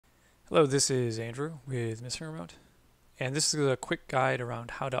Hello, this is Andrew with Missing Remote, and this is a quick guide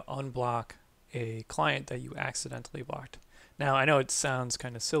around how to unblock a client that you accidentally blocked. Now, I know it sounds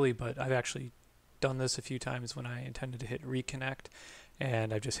kind of silly, but I've actually done this a few times when I intended to hit reconnect,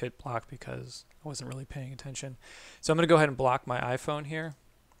 and I've just hit block because I wasn't really paying attention. So I'm going to go ahead and block my iPhone here,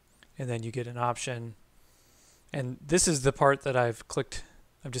 and then you get an option. And this is the part that I've clicked.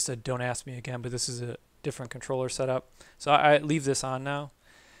 I've just said don't ask me again, but this is a different controller setup. So I leave this on now.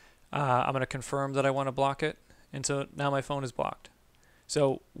 I'm going to confirm that I want to block it, and so now my phone is blocked.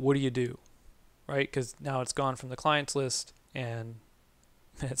 So what do? Right? Because now it's gone from the clients list, and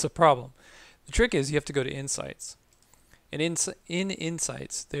it's a problem. The trick is you have to go to Insights. And in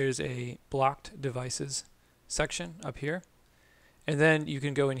Insights, there's a blocked devices section up here, and then you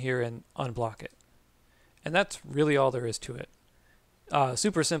can go in here and unblock it. And that's really all there is to it.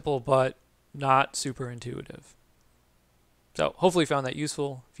 Super simple, but not super intuitive. So hopefully you found that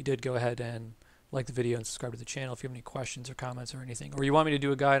useful. If you did, go ahead and like the video and subscribe to the channel. If you have any questions or comments or anything, or you want me to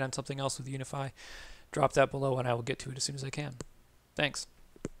do a guide on something else with Unify, drop that below and I will get to it as soon as I can. Thanks.